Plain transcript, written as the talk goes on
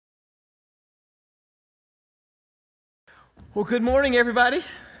Well, good morning, everybody.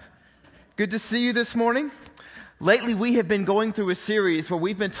 Good to see you this morning. Lately, we have been going through a series where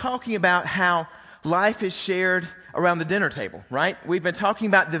we've been talking about how life is shared around the dinner table, right? We've been talking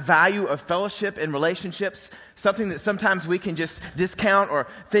about the value of fellowship and relationships, something that sometimes we can just discount or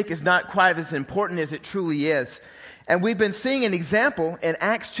think is not quite as important as it truly is. And we've been seeing an example in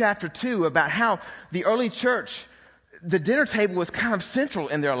Acts chapter 2 about how the early church, the dinner table was kind of central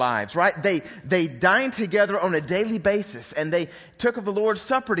in their lives, right? They dined together on a daily basis, and they took of the Lord's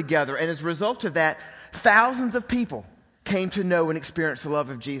Supper together, and as a result of that, thousands of people came to know and experience the love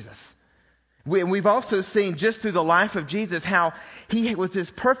of Jesus. We've also seen just through the life of Jesus how he was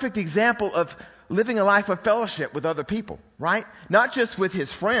this perfect example of living a life of fellowship with other people, right? Not just with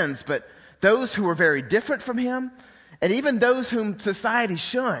his friends, but those who were very different from him, and even those whom society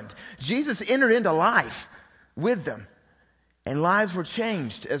shunned. Jesus entered into life with them, and lives were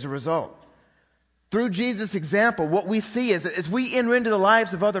changed as a result. Through Jesus' example, what we see is that as we enter into the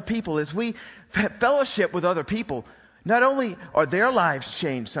lives of other people, as we fellowship with other people, not only are their lives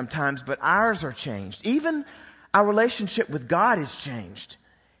changed sometimes, but ours are changed. Even our relationship with God is changed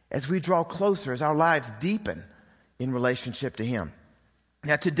as we draw closer, as our lives deepen in relationship to Him.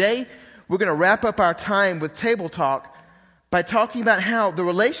 Now today, we're going to wrap up our time with Table Talk by talking about how the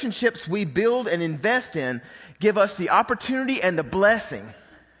relationships we build and invest in give us the opportunity and the blessing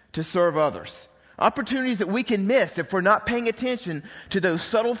to serve others. Opportunities that we can miss if we're not paying attention to those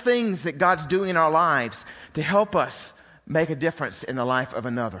subtle things that God's doing in our lives to help us make a difference in the life of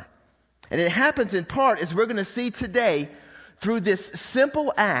another. And it happens in part, as we're going to see today, through this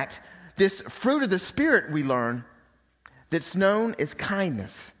simple act, this fruit of the Spirit we learn that's known as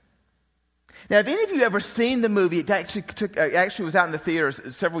kindness. Now, have any of you ever seen the movie? It actually was out in the theaters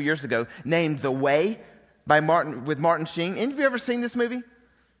several years ago, named The Way with Martin Sheen. Any of you ever seen this movie?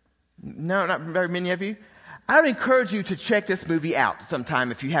 No, not very many of you. I would encourage you to check this movie out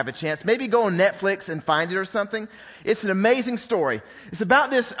sometime if you have a chance. Maybe go on Netflix and find it or something. It's an amazing story. It's about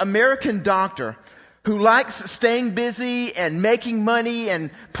this American doctor who likes staying busy and making money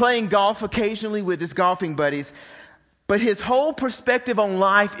and playing golf occasionally with his golfing buddies. But his whole perspective on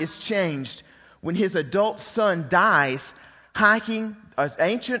life is changed when his adult son dies hiking an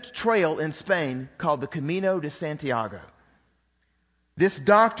ancient trail in Spain called the Camino de Santiago. This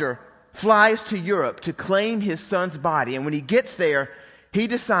doctor flies to Europe to claim his son's body, and when he gets there, he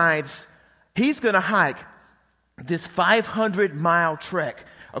decides he's going to hike this 500-mile trek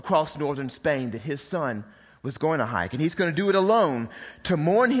across northern Spain that his son was going to hike. And he's going to do it alone to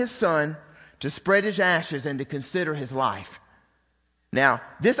mourn his son, to spread his ashes, and to consider his life. Now,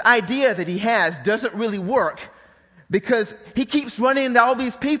 this idea that he has doesn't really work because he keeps running into all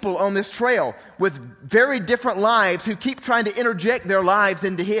these people on this trail with very different lives who keep trying to interject their lives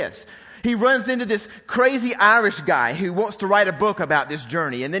into his. He runs into this crazy Irish guy who wants to write a book about this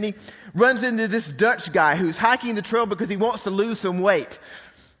journey. And then he runs into this Dutch guy who's hiking the trail because he wants to lose some weight.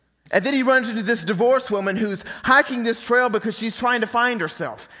 And then he runs into this divorced woman who's hiking this trail because she's trying to find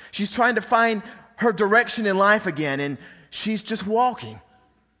herself. She's trying to find her direction in life again. And she's just walking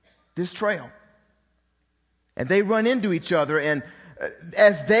this trail. And they run into each other, and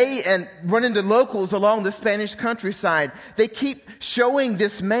as they run into locals along the Spanish countryside, they keep showing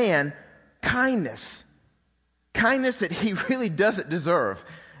this man kindness. Kindness that he really doesn't deserve,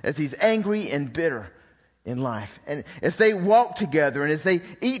 as he's angry and bitter in life. And as they walk together and as they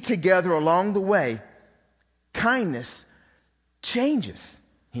eat together along the way, kindness changes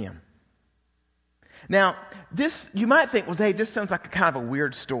him. Now, you might think, well, Dave, this sounds like a kind of a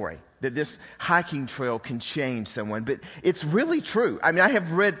weird story, that this hiking trail can change someone, but it's really true. I mean, I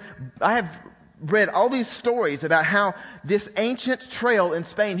have read all these stories about how this ancient trail in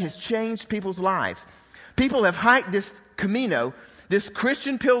Spain has changed people's lives. People have hiked this Camino, this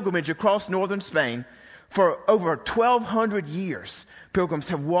Christian pilgrimage across northern Spain, for over 1,200 years. Pilgrims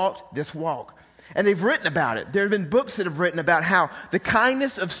have walked this walk, and they've written about it. There have been books that have written about how the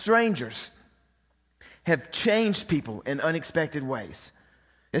kindness of strangers have changed people in unexpected ways.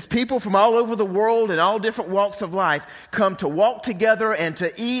 As people from all over the world and all different walks of life come to walk together and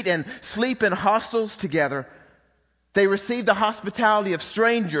to eat and sleep in hostels together, they receive the hospitality of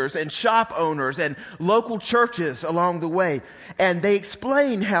strangers and shop owners and local churches along the way. And they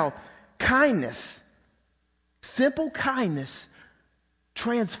explain how kindness, simple kindness,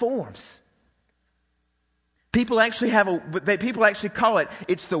 transforms. People actually call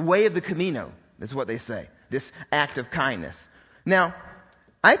it's the way of the Camino, is what they say, this act of kindness. Now,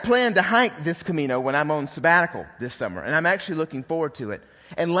 I plan to hike this Camino when I'm on sabbatical this summer, and I'm actually looking forward to it.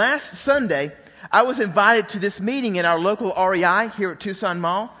 And last Sunday, I was invited to this meeting in our local REI here at Tucson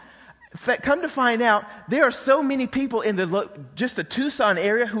Mall. In fact, come to find out, there are so many people in just the Tucson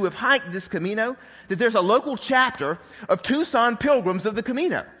area who have hiked this Camino that there's a local chapter of Tucson Pilgrims of the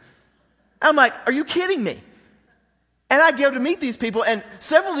Camino. I'm like, are you kidding me? And I go to meet these people, and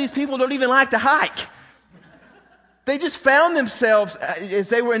several of these people don't even like to hike. They just found themselves, as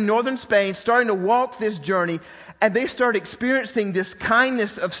they were in northern Spain, starting to walk this journey, and they started experiencing this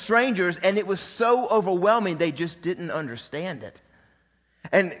kindness of strangers, and it was so overwhelming, they just didn't understand it.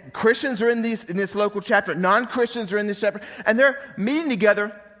 And Christians are in this local chapter, non-Christians are in this chapter, and they're meeting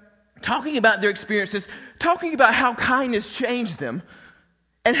together, talking about their experiences, talking about how kindness changed them,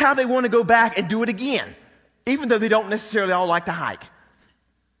 and how they want to go back and do it again, even though they don't necessarily all like to hike.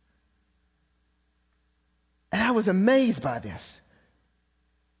 And I was amazed by this.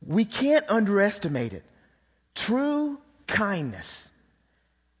 We can't underestimate it. True kindness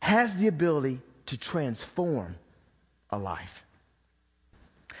has the ability to transform a life.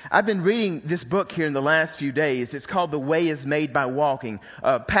 I've been reading this book here in the last few days. It's called The Way is Made by Walking.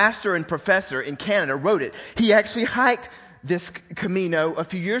 A pastor and professor in Canada wrote it. He actually hiked this Camino a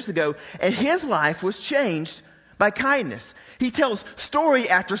few years ago, and his life was changed by kindness. He tells story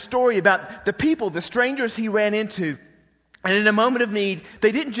after story about the people, the strangers he ran into, and in a moment of need,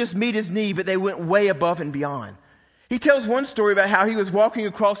 they didn't just meet his need, but they went way above and beyond. He tells one story about how he was walking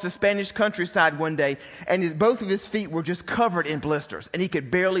across the Spanish countryside one day, and both of his feet were just covered in blisters, and he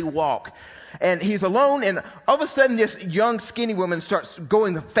could barely walk. And he's alone, and all of a sudden this young skinny woman starts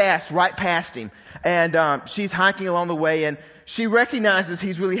going fast right past him. And she's hiking along the way, and she recognizes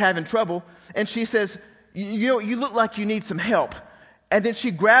he's really having trouble, and she says, you look like you need some help. And then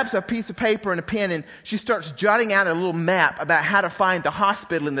she grabs a piece of paper and a pen, and she starts jotting out a little map about how to find the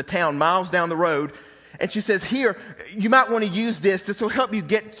hospital in the town miles down the road. And she says, here, you might want to use this. This will help you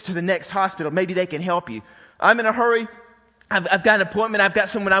get to the next hospital. Maybe they can help you. I'm in a hurry. I've got an appointment. I've got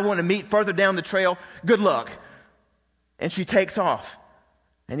someone I want to meet further down the trail. Good luck. And she takes off.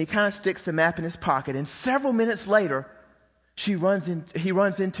 And he kind of sticks the map in his pocket. And several minutes later, he runs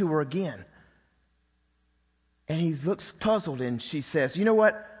into her again. And he looks puzzled, and she says, you know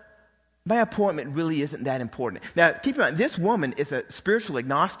what? My appointment really isn't that important. Now, keep in mind, this woman is a spiritual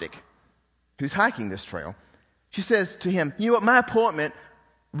agnostic who's hiking this trail. She says to him, you know what? My appointment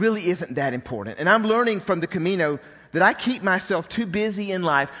really isn't that important. And I'm learning from the Camino that I keep myself too busy in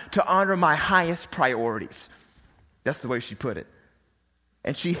life to honor my highest priorities. That's the way she put it.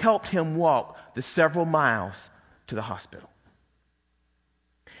 And she helped him walk the several miles to the hospital.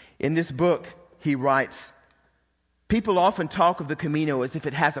 In this book, he writes, people often talk of the Camino as if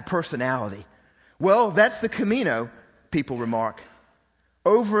it has a personality. Well, that's the Camino, people remark.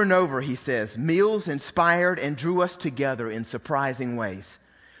 Over and over, he says, meals inspired and drew us together in surprising ways.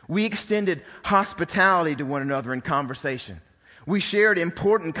 We extended hospitality to one another in conversation. We shared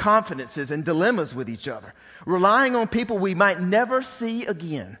important confidences and dilemmas with each other, relying on people we might never see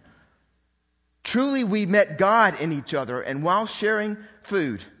again. Truly, we met God in each other, and while sharing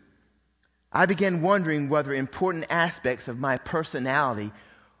food, I began wondering whether important aspects of my personality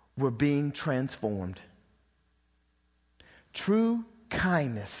were being transformed. True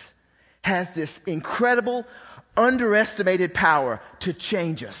kindness has this incredible, underestimated power to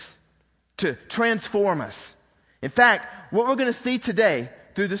change us, to transform us. In fact, what we're going to see today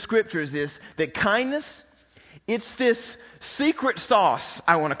through the scriptures is that kindness, it's this secret sauce,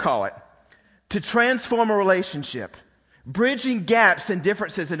 I want to call it, to transform a relationship, bridging gaps and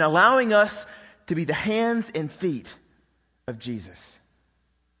differences and allowing us to be the hands and feet of Jesus.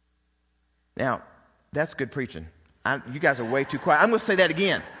 Now, that's good preaching. You guys are way too quiet. I'm going to say that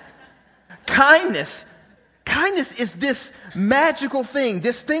again. Kindness is this magical thing,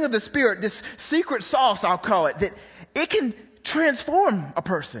 this thing of the Spirit, this secret sauce, I'll call it, that it can transform a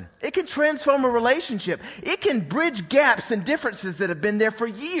person. It can transform a relationship. It can bridge gaps and differences that have been there for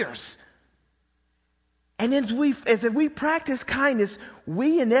years. And as we practice kindness,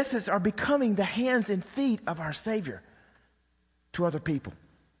 we in essence are becoming the hands and feet of our Savior to other people.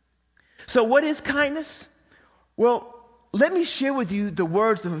 So what is kindness? Well, let me share with you the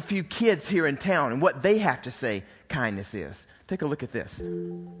words of a few kids here in town and what they have to say kindness is. Take a look at this.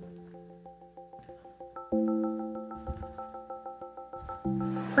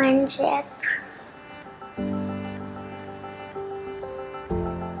 Friendship.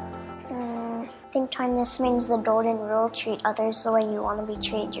 I think kindness means the golden rule: treat others the way you want to be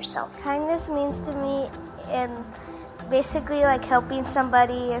treated yourself. Kindness means to me basically like helping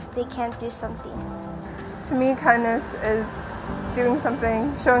somebody if they can't do something. To me, kindness is doing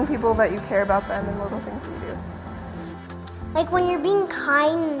something, showing people that you care about them and little things you do. Like when you're being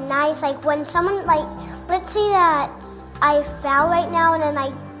kind, nice, like when someone, like, let's say that I fell right now and then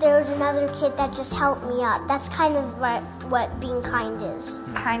I there was another kid that just helped me up. That's kind of what being kind is.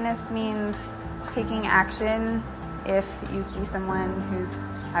 Kindness means taking action if you see someone who's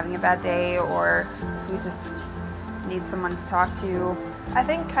having a bad day or you just need someone to talk to. I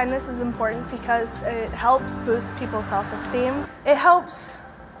think kindness is important because it helps boost people's self-esteem. It helps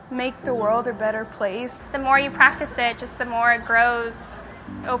make the world a better place. The more you practice it, just the more it grows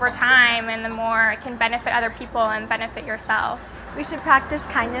over time and the more it can benefit other people and benefit yourself. We should practice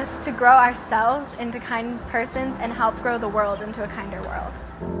kindness to grow ourselves into kind persons and help grow the world into a kinder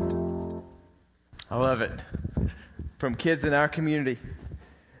world. I love it. From kids in our community.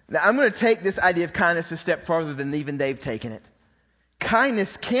 Now, I'm going to take this idea of kindness a step further than even they've taken it.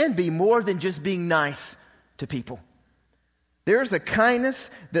 Kindness can be more than just being nice to people. There's a kindness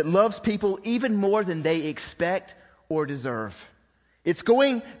that loves people even more than they expect or deserve. It's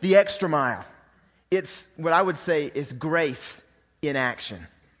going the extra mile. It's what I would say is grace in action.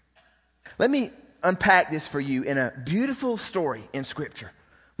 Let me unpack this for you in a beautiful story in Scripture.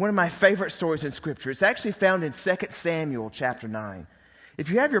 One of my favorite stories in Scripture. It's actually found in 2 Samuel chapter 9.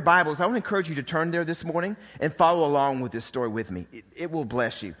 If you have your Bibles, I want to encourage you to turn there this morning and follow along with this story with me. It will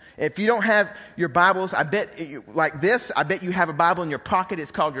bless you. If you don't have your Bibles, I bet you have a Bible in your pocket.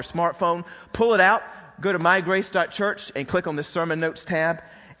 It's called your smartphone. Pull it out, go to mygrace.church and click on the Sermon Notes tab,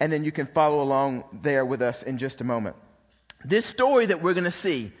 and then you can follow along there with us in just a moment. This story that we're going to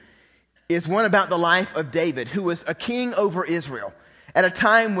see is one about the life of David, who was a king over Israel at a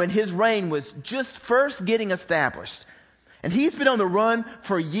time when his reign was just first getting established. And he's been on the run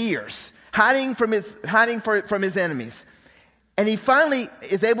for years, hiding from his enemies. And he finally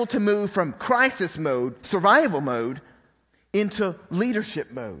is able to move from crisis mode, survival mode, into leadership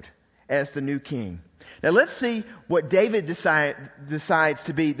mode as the new king. Now let's see what David decides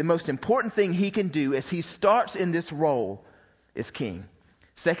to be the most important thing he can do as he starts in this role as king.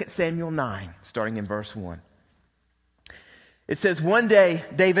 2 Samuel 9, starting in verse 1. It says, "One day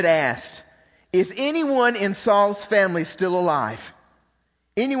David asked, 'Is anyone in Saul's family still alive?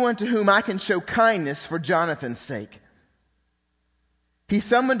 Anyone to whom I can show kindness for Jonathan's sake?' He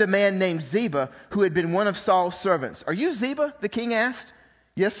summoned a man named Ziba, who had been one of Saul's servants. 'Are you Ziba?' the king asked.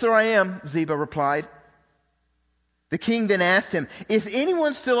 'Yes, sir, I am,' Ziba replied. The king then asked him, 'Is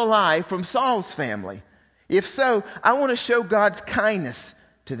anyone still alive from Saul's family? If so, I want to show God's kindness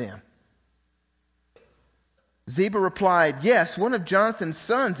to them.' Ziba replied, 'Yes, one of Jonathan's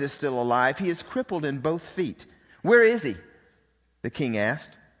sons is still alive. He is crippled in both feet.' 'Where is he?' the king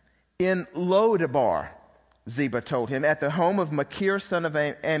asked. 'In Lodabar,' Ziba told him, 'at the home of Machir, son of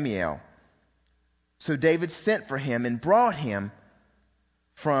Amiel.' So David sent for him and brought him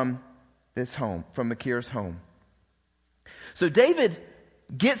from Machir's home. So David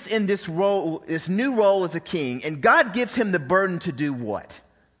gets in this role, this new role as a king, and God gives him the burden to do what?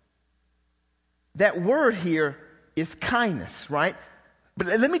 That word here is kindness, right? But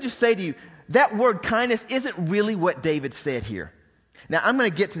let me just say to you, that word kindness isn't really what David said here. Now, I'm going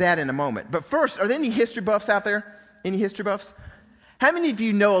to get to that in a moment. But first, are there any history buffs out there? Any history buffs? How many of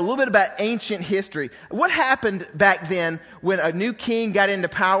you know a little bit about ancient history? What happened back then when a new king got into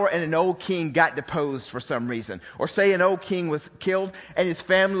power and an old king got deposed for some reason? Or say an old king was killed and his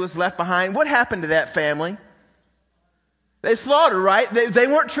family was left behind. What happened to that family? They slaughtered, right? They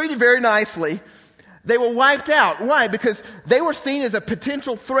weren't treated very nicely. They were wiped out. Why? Because they were seen as a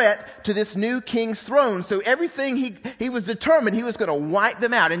potential threat to this new king's throne. So everything he was determined he was going to wipe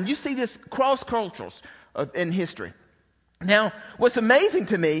them out. And you see this cross cultures in history. Now, what's amazing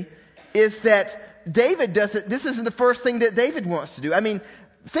to me is that David doesn't, this isn't the first thing that David wants to do. I mean,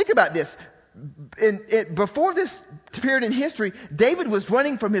 think about this. Before this period in history, David was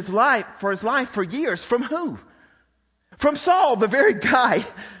running for his life for years. From who? From Saul, the very guy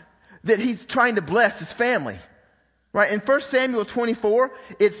that he's trying to bless his family. Right? In 1 Samuel 24,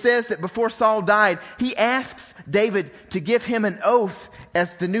 it says that before Saul died, he asks David to give him an oath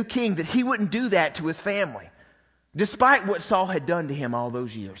as the new king that he wouldn't do that to his family, despite what Saul had done to him all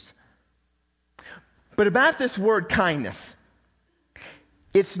those years. But about this word kindness,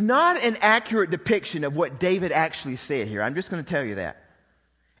 it's not an accurate depiction of what David actually said here. I'm just going to tell you that.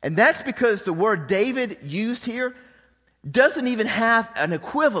 And that's because the word David used here doesn't even have an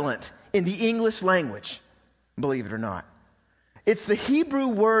equivalent in the English language, believe it or not. It's the Hebrew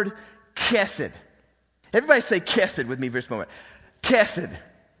word chesed. Everybody say chesed with me for this moment. Chesed.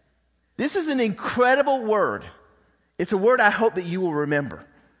 This is an incredible word. It's a word I hope that you will remember.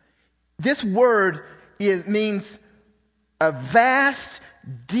 This word means a vast,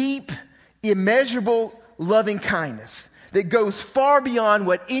 deep, immeasurable loving kindness that goes far beyond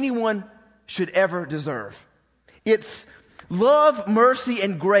what anyone should ever deserve. It's love, mercy,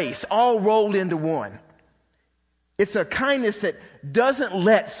 and grace all rolled into one. It's a kindness that doesn't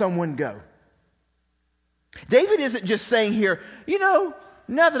let someone go. David isn't just saying here,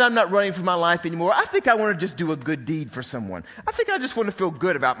 now that I'm not running for my life anymore, I think I want to just do a good deed for someone. I think I just want to feel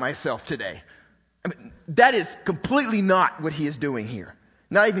good about myself today. That is completely not what he is doing here.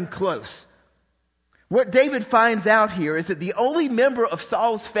 Not even close. What David finds out here is that the only member of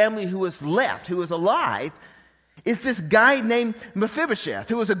Saul's family who is left, who is alive, is this guy named Mephibosheth,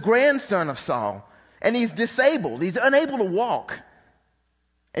 who is a grandson of Saul. And he's disabled. He's unable to walk.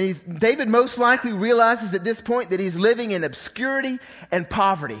 And David most likely realizes at this point that he's living in obscurity and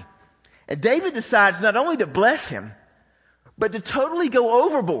poverty. And David decides not only to bless him, but to totally go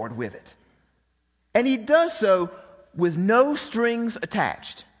overboard with it. And he does so with no strings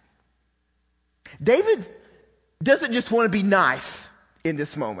attached. David doesn't just want to be nice in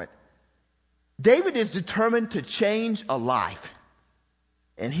this moment. David is determined to change a life.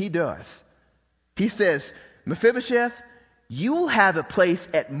 And he does. He says, Mephibosheth, you will have a place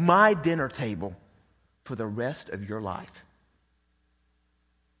at my dinner table for the rest of your life.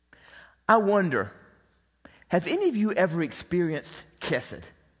 I wonder, have any of you ever experienced chesed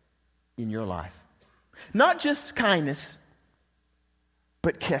in your life? Not just kindness,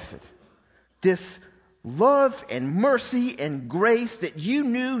 but chesed. This love and mercy and grace that you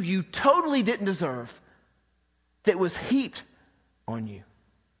knew you totally didn't deserve, that was heaped on you.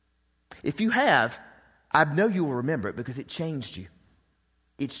 If you have, I know you will remember it because it changed you.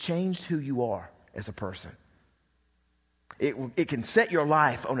 It's changed who you are as a person. It can set your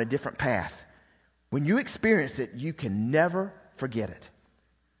life on a different path. When you experience it, you can never forget it.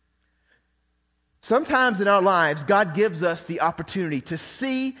 Sometimes in our lives, God gives us the opportunity to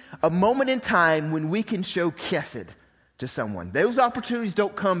see a moment in time when we can show chesed to someone. Those opportunities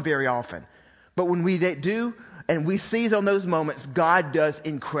don't come very often. But when we do, and we seize on those moments, God does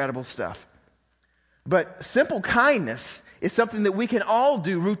incredible stuff. But simple kindness is something that we can all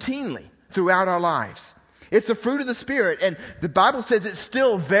do routinely throughout our lives. It's a fruit of the Spirit, and the Bible says it's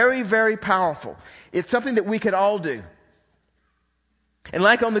still very, very powerful. It's something that we can all do. And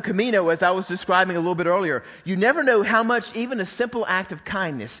like on the Camino, as I was describing a little bit earlier, you never know how much even a simple act of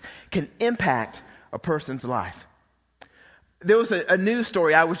kindness can impact a person's life. There was a news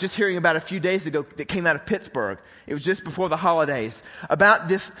story I was just hearing about a few days ago that came out of Pittsburgh. It was just before the holidays. About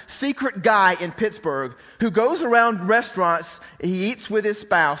this secret guy in Pittsburgh who goes around restaurants, he eats with his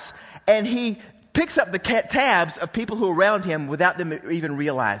spouse, and he picks up the tabs of people who are around him without them even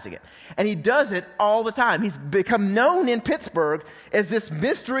realizing it. And he does it all the time. He's become known in Pittsburgh as this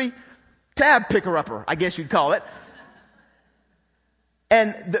mystery tab picker-upper, I guess you'd call it.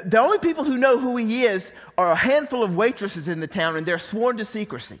 And the only people who know who he is are a handful of waitresses in the town, and they're sworn to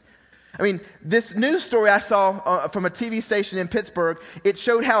secrecy. I mean, this news story I saw from a TV station in Pittsburgh, it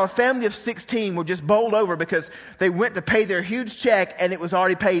showed how a family of 16 were just bowled over because they went to pay their huge check and it was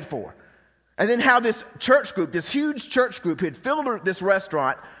already paid for. And then how this church group, this huge church group, had filled this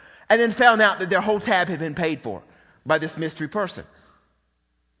restaurant and then found out that their whole tab had been paid for by this mystery person.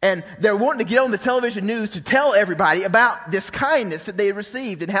 And they're wanting to get on the television news to tell everybody about this kindness that they had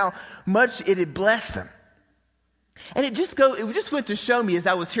received and how much it had blessed them. And it just went to show me as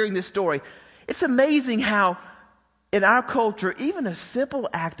I was hearing this story, it's amazing how in our culture, even a simple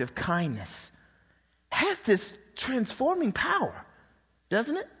act of kindness has this transforming power,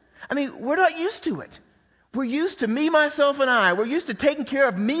 doesn't it? I mean, we're not used to it. We're used to me, myself, and I. We're used to taking care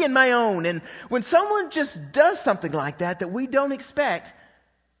of me and my own. And when someone just does something like that we don't expect,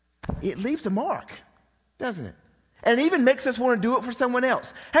 it leaves a mark, doesn't it? And it even makes us want to do it for someone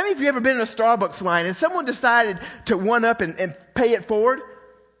else. How many of you ever been in a Starbucks line and someone decided to one-up and pay it forward?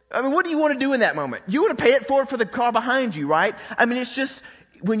 I mean, what do you want to do in that moment? You want to pay it forward for the car behind you, right? I mean, it's just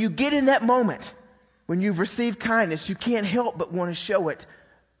when you get in that moment, when you've received kindness, you can't help but want to show it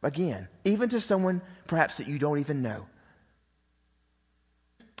again, even to someone perhaps that you don't even know.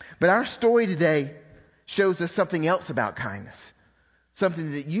 But our story today shows us something else about kindness.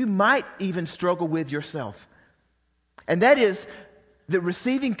 Something that you might even struggle with yourself. And that is that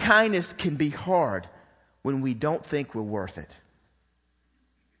receiving kindness can be hard when we don't think we're worth it.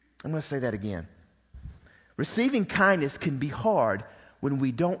 I'm going to say that again. Receiving kindness can be hard when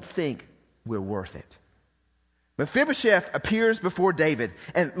we don't think we're worth it. Mephibosheth appears before David,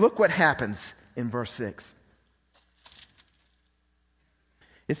 and look what happens in verse 6.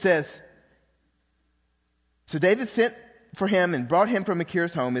 It says, so David sent for him and brought him from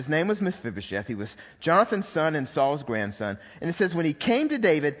Machir's home. His name was Mephibosheth. He was Jonathan's son and Saul's grandson. And it says, when he came to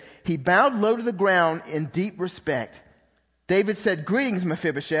David, he bowed low to the ground in deep respect. David said, greetings,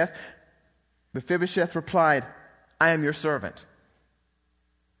 Mephibosheth. Mephibosheth replied, I am your servant."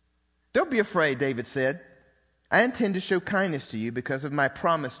 "Don't be afraid," David said. "I intend to show kindness to you because of my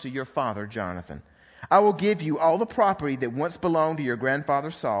promise to your father, Jonathan. I will give you all the property that once belonged to your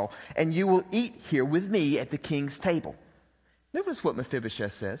grandfather Saul, and you will eat here with me at the king's table." Notice what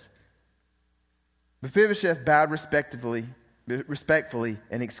Mephibosheth says. Mephibosheth bowed respectfully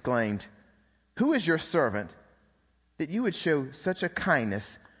and exclaimed, "Who is your servant that you would show such a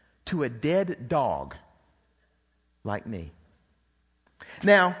kindness to a dead dog like me?"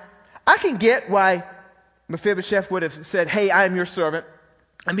 Now, I can get why Mephibosheth would have said, "Hey, I am your servant."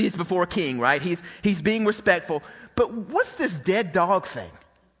 I mean, he's before a king, right? He's being respectful. But what's this dead dog thing?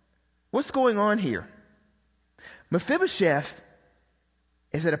 What's going on here? Mephibosheth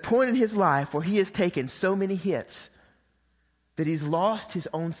is at a point in his life where he has taken so many hits that he's lost his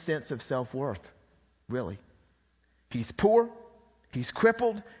own sense of self-worth, really. He's poor. He's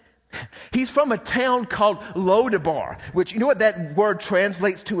crippled. He's from a town called Lodabar, which, you know what that word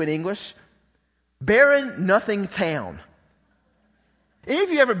translates to in English? Barren, nothing town. Any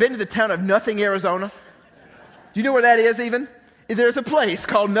of you ever been to the town of Nothing, Arizona? Do you know where that is even? There's a place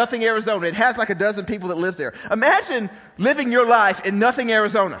called Nothing, Arizona. It has like a dozen people that live there. Imagine living your life in Nothing,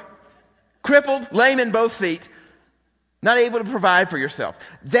 Arizona. Crippled, lame in both feet, not able to provide for yourself.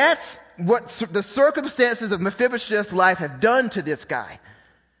 That's what the circumstances of Mephibosheth's life have done to this guy.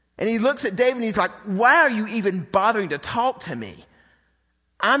 And he looks at David and he's like, "Why are you even bothering to talk to me?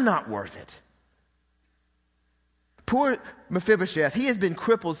 I'm not worth it." Poor Mephibosheth, he has been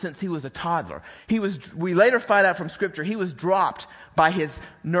crippled since he was a toddler. We later find out from Scripture, he was dropped by his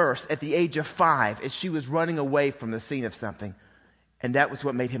nurse at the age of 5 as she was running away from the scene of something. And that was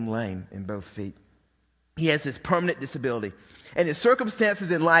what made him lame in both feet. He has this permanent disability. And his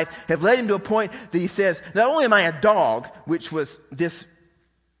circumstances in life have led him to a point that he says, not only am I a dog, which was this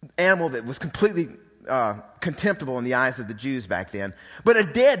animal that was completely contemptible in the eyes of the Jews back then, but a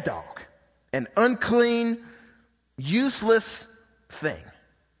dead dog, an unclean, useless thing.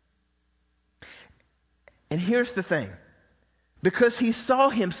 And here's the thing. Because he saw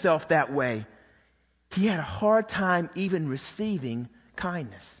himself that way, he had a hard time even receiving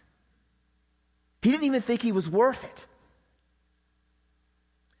kindness. He didn't even think he was worth it.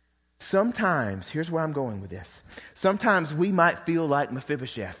 Sometimes, here's where I'm going with this. Sometimes we might feel like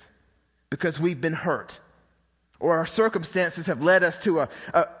Mephibosheth because we've been hurt, or our circumstances have led us to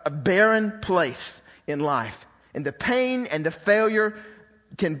a barren place in life. And the pain and the failure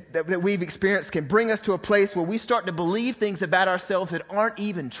that we've experienced can bring us to a place where we start to believe things about ourselves that aren't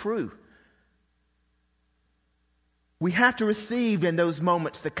even true. We have to receive in those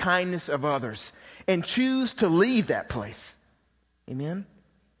moments the kindness of others and choose to leave that place. Amen?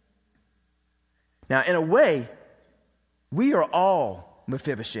 Now, in a way, we are all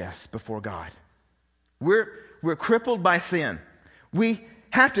Mephibosheths before God. We're crippled by sin. We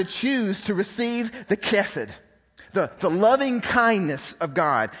have to choose to receive the chesed, the loving kindness of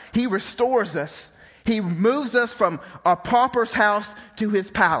God. He restores us. He moves us from a pauper's house to his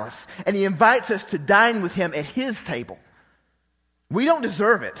palace. And he invites us to dine with him at his table. We don't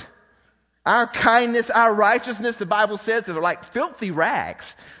deserve it. Our kindness, our righteousness, the Bible says, are like filthy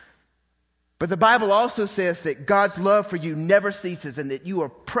rags. But the Bible also says that God's love for you never ceases and that you are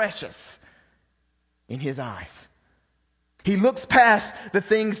precious in his eyes. He looks past the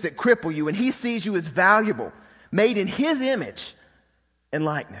things that cripple you and he sees you as valuable, made in his image and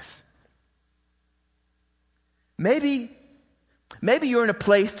likeness. Maybe you're in a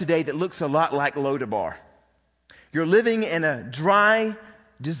place today that looks a lot like Lodabar. You're living in a dry,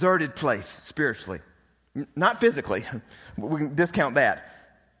 deserted place spiritually. Not physically. We can discount that.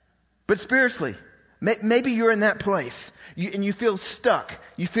 But spiritually, maybe you're in that place and you feel stuck.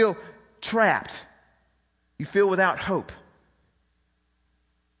 You feel trapped. You feel without hope.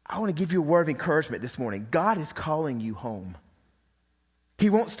 I want to give you a word of encouragement this morning. God is calling you home. He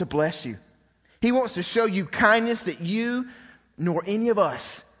wants to bless you. He wants to show you kindness that you nor any of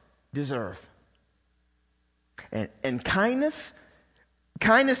us deserve. And kindness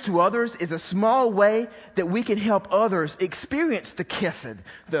to others is a small way that we can help others experience the chesed,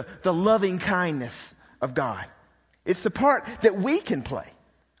 the loving kindness of God. It's the part that we can play,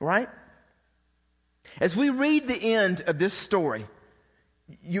 right? As we read the end of this story,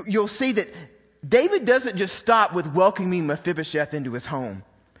 you'll see that David doesn't just stop with welcoming Mephibosheth into his home.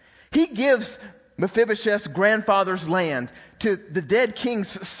 He gives Mephibosheth's grandfather's land to the dead king's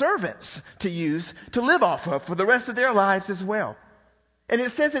servants to use to live off of for the rest of their lives as well. And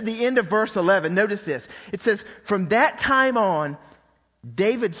it says at the end of verse 11, notice this. It says, from that time on,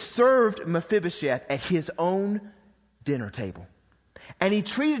 David served Mephibosheth at his own dinner table. And he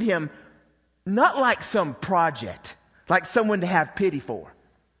treated him not like some project, like someone to have pity for.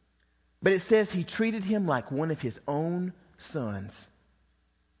 But it says he treated him like one of his own sons.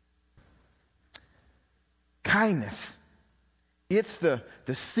 Kindness. It's the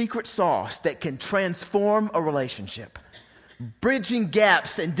secret sauce that can transform a relationship, bridging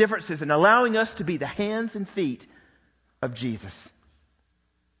gaps and differences and allowing us to be the hands and feet of Jesus.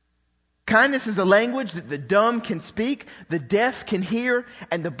 Kindness is a language that the dumb can speak, the deaf can hear,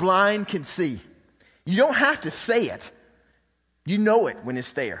 and the blind can see. You don't have to say it. You know it when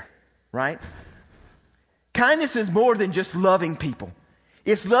it's there, right? Kindness is more than just loving people.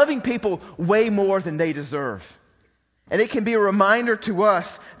 It's loving people way more than they deserve. And it can be a reminder to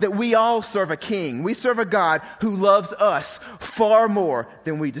us that we all serve a king. We serve a God who loves us far more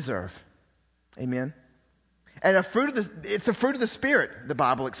than we deserve. Amen? And it's a fruit of the Spirit, the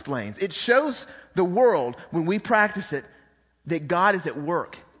Bible explains. It shows the world, when we practice it, that God is at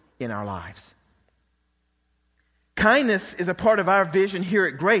work in our lives. Kindness is a part of our vision here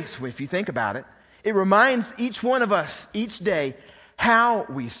at Grace, if you think about it. It reminds each one of us each day how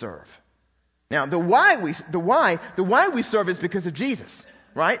we serve. Now, the why we serve is because of Jesus,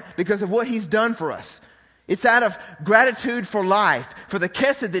 right? Because of what He's done for us. It's out of gratitude for life, for the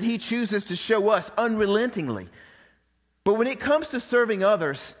chesed that He chooses to show us unrelentingly. But when it comes to serving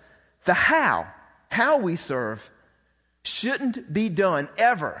others, the how we serve, shouldn't be done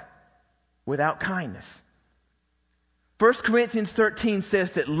ever without kindness. 1 Corinthians 13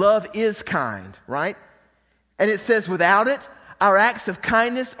 says that love is kind, right? And it says without it, our acts of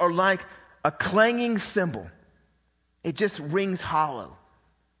kindness are like a clanging cymbal. It just rings hollow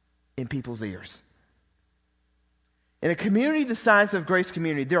in people's ears. In a community the size of Grace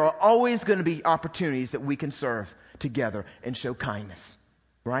Community, there are always going to be opportunities that we can serve together and show kindness,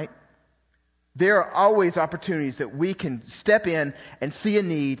 right? There are always opportunities that we can step in and see a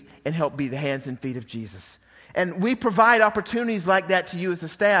need and help be the hands and feet of Jesus. And we provide opportunities like that to you as a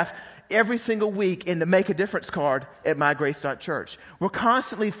staff every single week in the Make a Difference card at mygrace.church. We're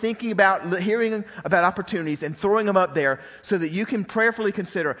constantly thinking about, hearing about opportunities and throwing them up there so that you can prayerfully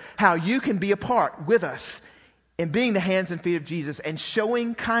consider how you can be a part with us in being the hands and feet of Jesus and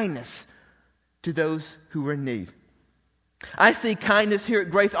showing kindness to those who are in need. I see kindness here at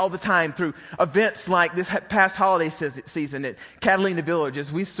Grace all the time through events like this past holiday season at Catalina Village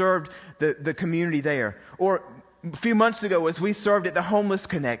as we served the community there. Or a few months ago as we served at the Homeless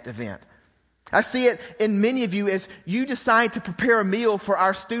Connect event. I see it in many of you as you decide to prepare a meal for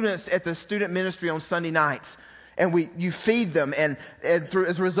our students at the student ministry on Sunday nights. And you feed them. And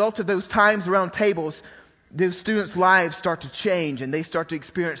as a result of those times around tables, those students' lives start to change and they start to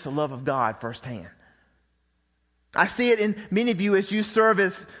experience the love of God firsthand. I see it in many of you as you serve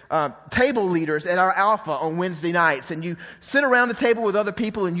as table leaders at our Alpha on Wednesday nights. And you sit around the table with other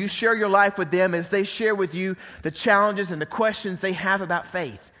people and you share your life with them as they share with you the challenges and the questions they have about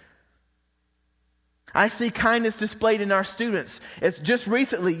faith. I see kindness displayed in our students. It's just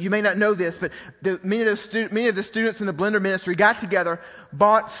recently, you may not know this, but many of the students in the Blender ministry got together,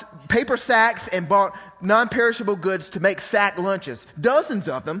 bought paper sacks and bought non-perishable goods to make sack lunches. Dozens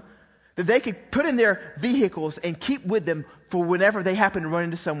of them that they could put in their vehicles and keep with them for whenever they happen to run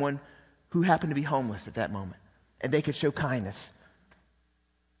into someone who happened to be homeless at that moment. And they could show kindness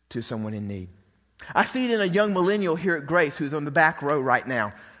to someone in need. I see it in a young millennial here at Grace who's on the back row right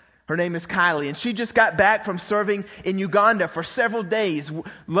now. Her name is Kylie, and she just got back from serving in Uganda for several days,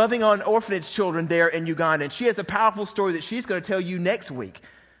 loving on orphanage children there in Uganda. And she has a powerful story that she's going to tell you next week.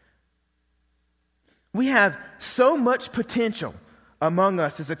 We have so much potential among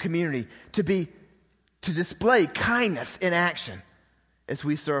us as a community to display kindness in action as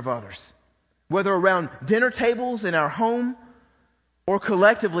we serve others. Whether around dinner tables in our home or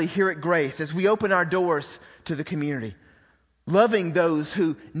collectively here at Grace as we open our doors to the community. Loving those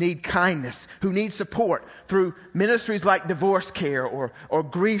who need kindness, who need support through ministries like Divorce Care or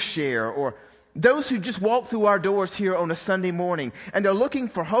Grief Share, or those who just walk through our doors here on a Sunday morning and they're looking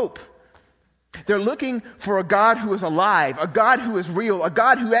for hope. They're looking for a God who is alive, a God who is real, a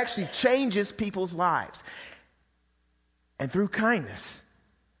God who actually changes people's lives. And through kindness,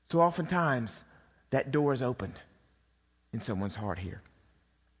 so oftentimes that door is opened in someone's heart here.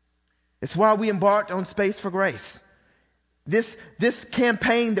 It's why we embarked on Space for Grace. This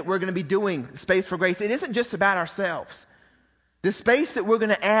campaign that we're going to be doing, Space for Grace, it isn't just about ourselves. The space that we're going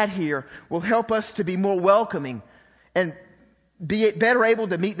to add here will help us to be more welcoming and be better able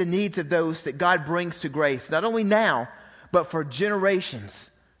to meet the needs of those that God brings to Grace, not only now, but for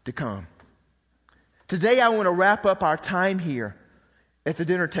generations to come. Today I want to wrap up our time here at the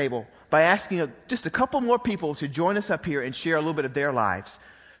dinner table by asking just a couple more people to join us up here and share a little bit of their lives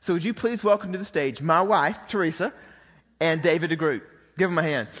So would you please welcome to the stage my wife, Teresa, and David DeGroot. Give them a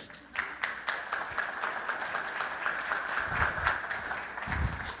hand.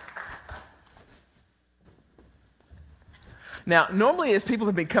 Now, normally as people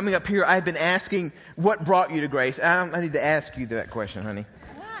have been coming up here, I've been asking, what brought you to Grace? I need to ask you that question, honey.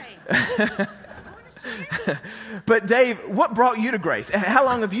 Why? But Dave, what brought you to Grace? How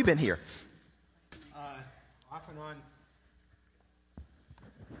long have you been here? Off and on.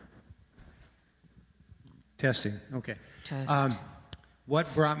 Testing. Okay. Test.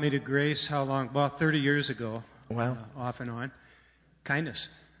 What brought me to Grace? How long? Well, 30 years ago. Wow. Off and on. Kindness.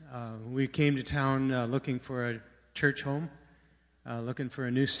 We came to town looking for a church home, looking for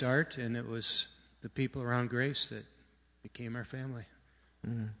a new start, and it was the people around Grace that became our family.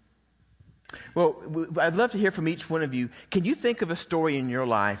 Mm. Well, I'd love to hear from each one of you. Can you think of a story in your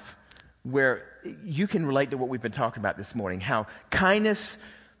life where you can relate to what we've been talking about this morning? How kindness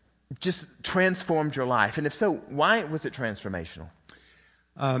just transformed your life? And if so, why was it transformational?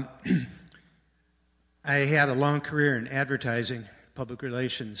 I had a long career in advertising, public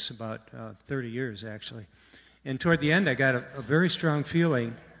relations, about 30 years actually. And toward the end, I got a very strong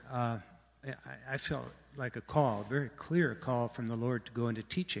feeling. I felt like a call, a very clear call from the Lord to go into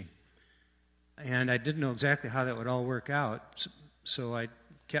teaching. And I didn't know exactly how that would all work out, so I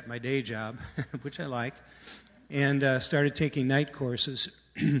kept my day job, which I liked, and started taking night courses,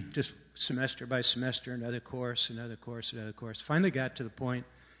 just semester by semester, another course. Finally got to the point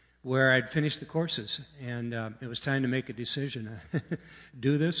where I'd finished the courses, and it was time to make a decision,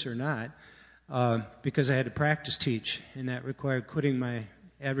 do this or not, because I had to practice teach, and that required quitting my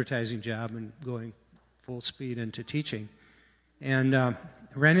advertising job and going full speed into teaching. And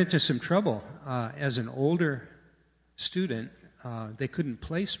ran into some trouble. As an older student, they couldn't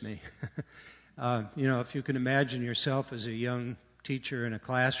place me. If you can imagine yourself as a young teacher in a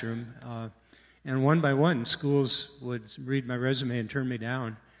classroom, and one by one, schools would read my resume and turn me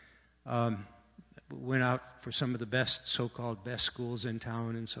down. Went out for some of the best, so-called best schools in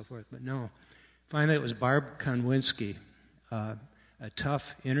town and so forth, but no. Finally, it was Barb Konwinski, a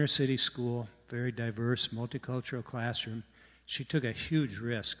tough inner-city school, very diverse, multicultural classroom. She took a huge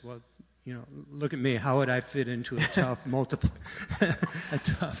risk. Well, look at me. How would I fit into a tough a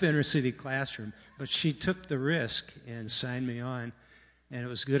tough inner city classroom? But she took the risk and signed me on, and it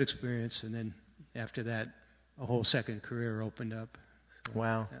was a good experience. And then after that, a whole second career opened up. So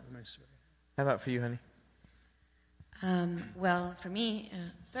wow. That was my story. How about for you, honey? Well, for me,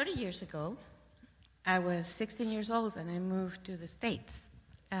 30 years ago, I was 16 years old, and I moved to the States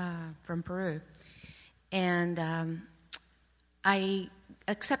from Peru. And I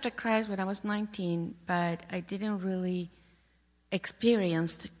accepted Christ when I was 19, but I didn't really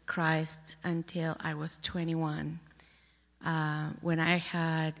experience Christ until I was 21, when I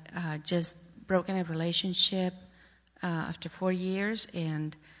had just broken a relationship after 4 years,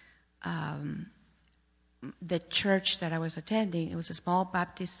 and the church that I was attending, it was a small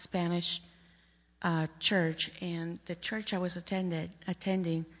Baptist Spanish church, and the church I was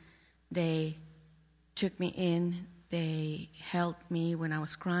attending, they took me in. They helped me when I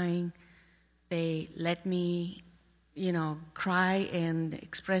was crying. They let me, cry and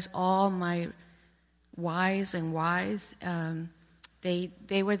express all my whys and whys.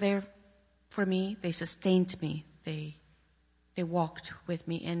 They were there for me. They sustained me. They walked with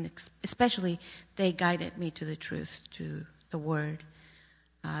me, and especially they guided me to the truth, to the Word.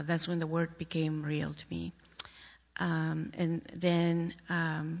 That's when the Word became real to me. And then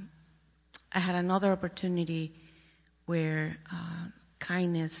I had another opportunity where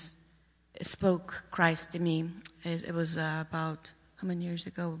kindness spoke Christ to me. It was about, how many years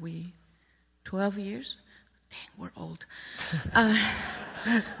ago? 12 years? Dang, we're old.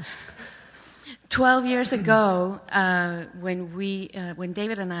 12 years ago, when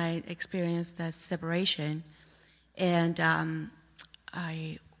David and I experienced that separation, and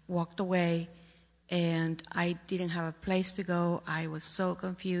I walked away, and I didn't have a place to go. I was so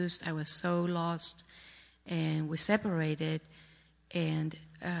confused. I was so lost. And we separated, and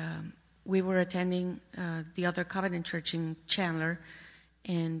we were attending the other Covenant Church in Chandler,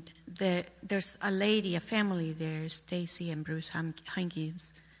 and there's a family there, Stacy and Bruce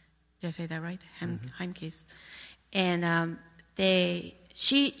Heinkes. Did I say that right? Heinkes. And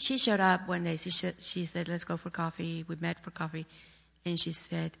she showed up one day. She said, let's go for coffee. We met for coffee, and she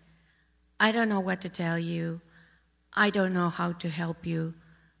said, I don't know what to tell you. I don't know how to help you.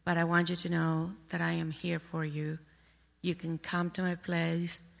 But I want you to know that I am here for you. You can come to my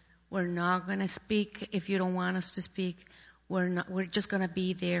place. We're not going to speak if you don't want us to speak. We're just going to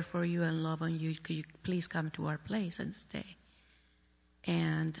be there for you and love on you. Could you please come to our place and stay?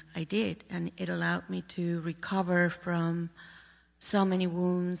 And I did, and it allowed me to recover from so many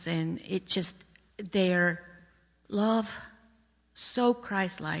wounds, and it just, their love, so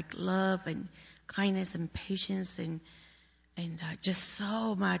Christ-like love and kindness and patience and just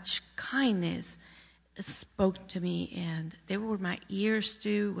so much kindness spoke to me, and they were my ears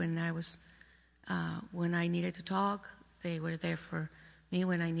too when I needed to talk. They were there for me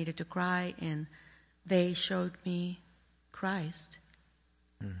when I needed to cry, and they showed me Christ.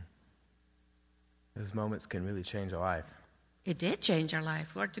 Those moments can really change a life. It did change our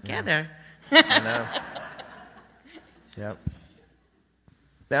life. We're together. I know. Yep.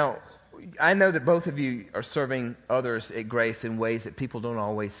 Now, I know that both of you are serving others at Grace in ways that people don't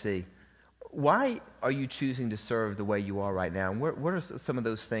always see. Why are you choosing to serve the way you are right now? And what are some of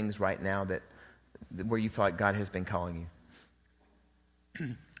those things right now that where you feel like God has been calling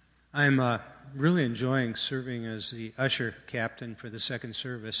you? I'm really enjoying serving as the usher captain for the second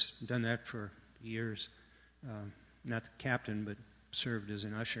service. I've done that for years. Not the captain, but served as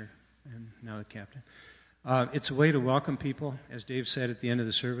an usher, and now the captain. It's a way to welcome people. As Dave said at the end of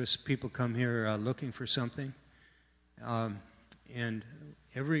the service, people come here looking for something. And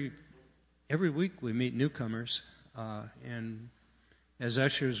every week we meet newcomers. And as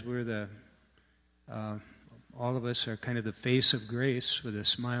ushers, we're all of us are kind of the face of Grace with a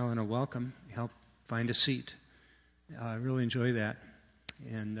smile and a welcome. Help find a seat. I really enjoy that.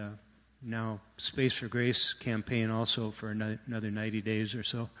 And now Space for Grace campaign also for another 90 days or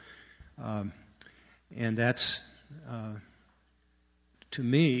so. And that's, to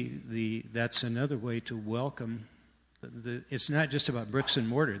me, that's another way to welcome. It's not just about bricks and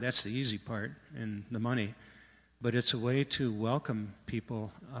mortar. That's the easy part and the money. But it's a way to welcome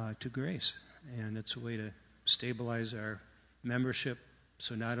people to Grace. And it's a way to stabilize our membership.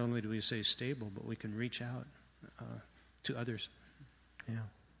 So not only do we stay stable, but we can reach out to others. Yeah.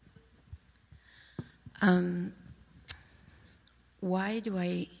 Why do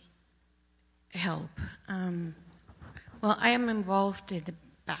I help? Well, I am involved in the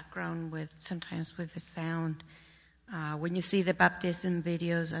background sometimes with the sound. When you see the baptism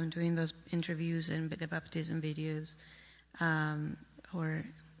videos, I'm doing those interviews and the baptism videos, or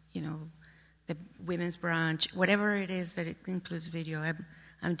the women's branch, whatever it is that it includes video,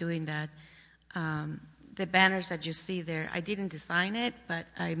 I'm doing that. The banners that you see there, I didn't design it, but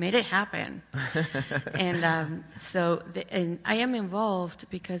I made it happen. And and I am involved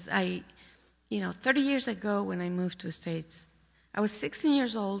because 30 years ago when I moved to the States, I was 16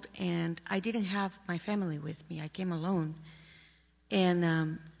 years old and I didn't have my family with me. I came alone.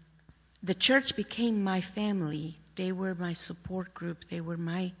 And the church became my family. They were my support group. They were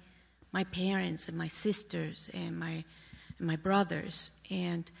my parents and my sisters and my brothers.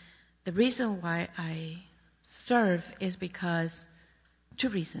 And the reason why I serve is because 2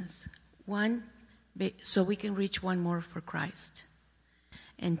 reasons. 1, so we can reach one more for Christ.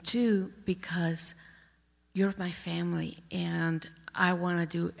 And 2, because you're my family, and I want to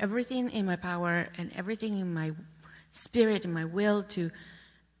do everything in my power and everything in my spirit and my will to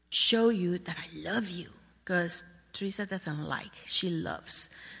show you that I love you. Because Teresa doesn't like, she loves.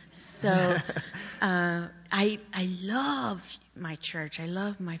 So I love my church. I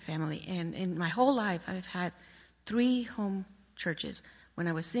love my family. And in my whole life, I've had 3 home churches. When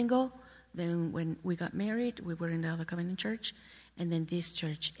I was single, then when we got married, we were in the Other Covenant Church, and then this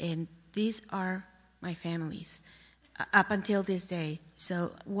church. And these are my families up until this day.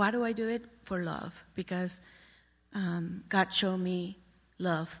 So why do I do it? For love. Because God showed me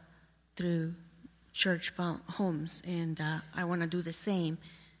love through church homes, and I want to do the same.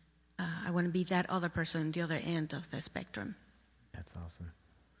 I want to be that other person on the other end of the spectrum. That's awesome.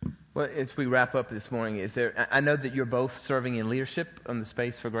 Well, as we wrap up this morning, I know that you're both serving in leadership on the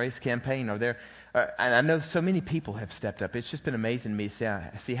Space for Grace campaign. And I know so many people have stepped up. It's just been amazing to me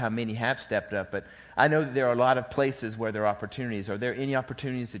to see how many have stepped up. But I know that there are a lot of places where there are opportunities. Are there any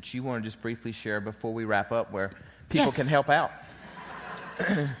opportunities that you want to just briefly share before we wrap up where people can help out?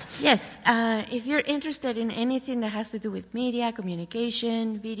 Yes. If you're interested in anything that has to do with media,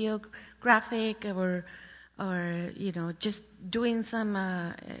 communication, video, graphic, or just doing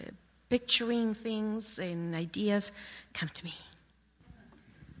some picturing things and ideas, come to me.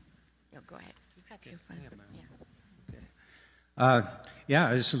 Go ahead. You got your phone.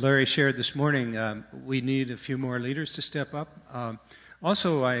 As Larry shared this morning, we need a few more leaders to step up.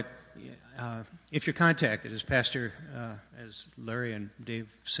 Also, if you're contacted, as Larry and Dave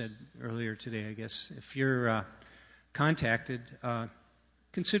said earlier today, I guess, if you're contacted,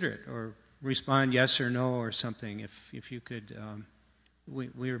 consider it or respond yes or no or something. If you could,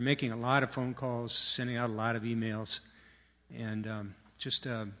 we were making a lot of phone calls, sending out a lot of emails, and just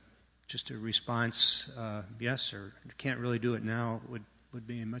a response, yes, or can't really do it now, would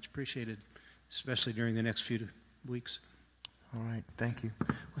be much appreciated, especially during the next few weeks. All right, thank you.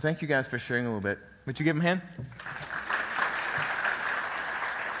 Well, thank you guys for sharing a little bit. Would you give them a hand?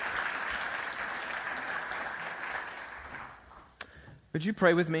 Would you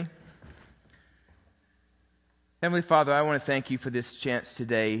pray with me? Heavenly Father, I want to thank you for this chance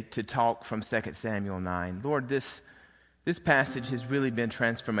today to talk from 2 Samuel 9. Lord, this passage has really been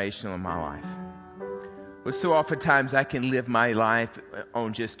transformational in my life. But so oftentimes I can live my life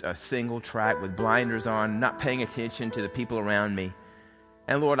on just a single track with blinders on, not paying attention to the people around me.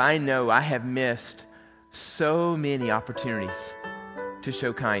 And Lord, I know I have missed so many opportunities to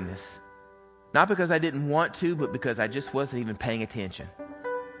show kindness. Not because I didn't want to, but because I just wasn't even paying attention.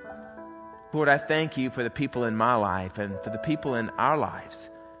 Lord, I thank you for the people in my life and for the people in our lives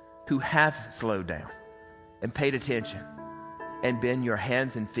who have slowed down and paid attention and been your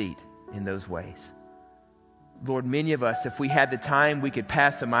hands and feet in those ways. Lord, many of us, if we had the time, we could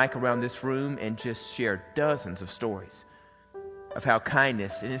pass the mic around this room and just share dozens of stories of how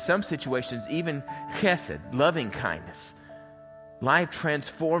kindness, and in some situations even chesed, loving kindness,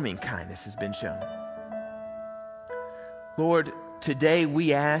 life-transforming kindness has been shown. Lord, today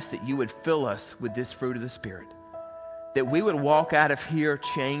we ask that you would fill us with this fruit of the Spirit, that we would walk out of here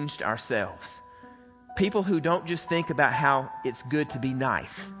changed ourselves. People who don't just think about how it's good to be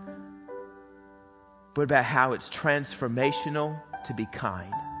nice, but about how it's transformational to be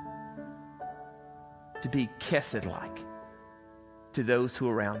kind, to be chesed-like to those who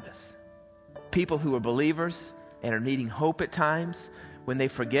are around us. People who are believers and are needing hope at times when they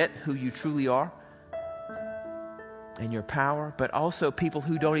forget who you truly are and your power, but also people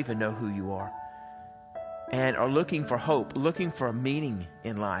who don't even know who you are and are looking for hope, looking for a meaning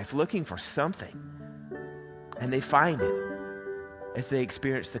in life, looking for something. And they find it as they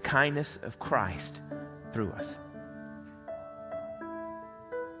experience the kindness of Christ through us.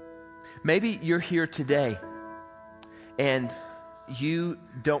 Maybe you're here today and you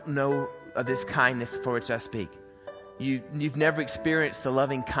don't know of this kindness for which I speak. You've never experienced the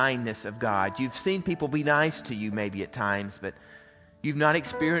loving kindness of God. You've seen people be nice to you maybe at times, but you've not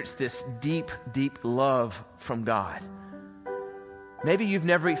experienced this deep, deep love from God. Maybe you've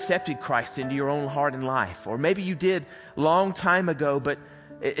never accepted Christ into your own heart and life. Or maybe you did a long time ago, but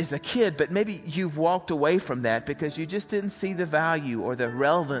as a kid, but maybe you've walked away from that because you just didn't see the value or the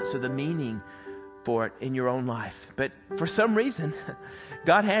relevance or the meaning for it in your own life. But for some reason,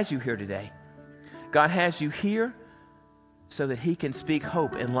 God has you here today. God has you here so that He can speak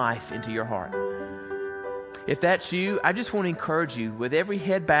hope and life into your heart. If that's you, I just want to encourage you, with every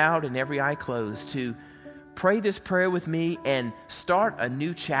head bowed and every eye closed, to pray this prayer with me and start a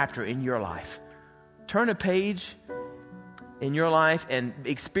new chapter in your life. Turn a page in your life and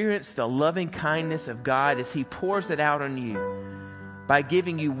experience the loving kindness of God as He pours it out on you by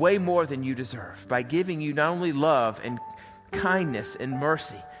giving you way more than you deserve, by giving you not only love and kindness and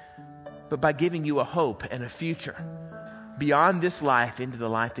mercy, but by giving you a hope and a future beyond this life into the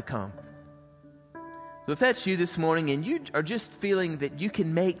life to come. So if that's you this morning and you are just feeling that you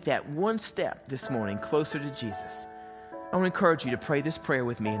can make that one step this morning closer to Jesus, I want to encourage you to pray this prayer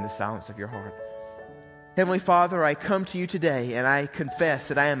with me in the silence of your heart. Heavenly Father, I come to you today and I confess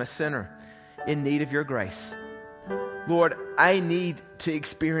that I am a sinner in need of your grace. Lord, I need to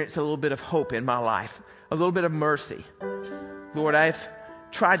experience a little bit of hope in my life, a little bit of mercy. Lord, I've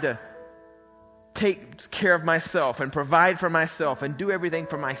tried to take care of myself and provide for myself and do everything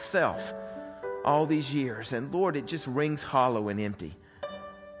for myself all these years. And Lord, it just rings hollow and empty.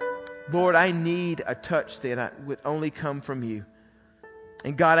 Lord, I need a touch that would only come from you.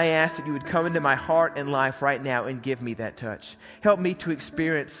 And God, I ask that you would come into my heart and life right now and give me that touch. Help me to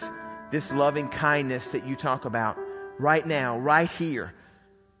experience this loving kindness that you talk about right now, right here,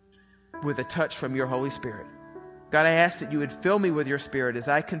 with a touch from your Holy Spirit. God, I ask that you would fill me with your Spirit as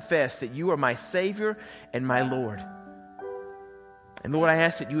I confess that you are my Savior and my Lord. And Lord, I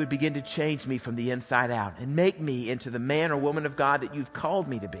ask that you would begin to change me from the inside out and make me into the man or woman of God that you've called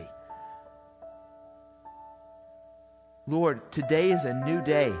me to be. Lord, today is a new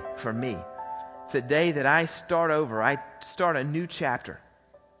day for me. It's a day that I start over. I start a new chapter.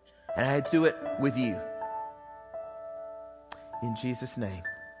 And I do it with you. In Jesus' name,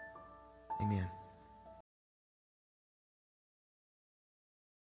 amen.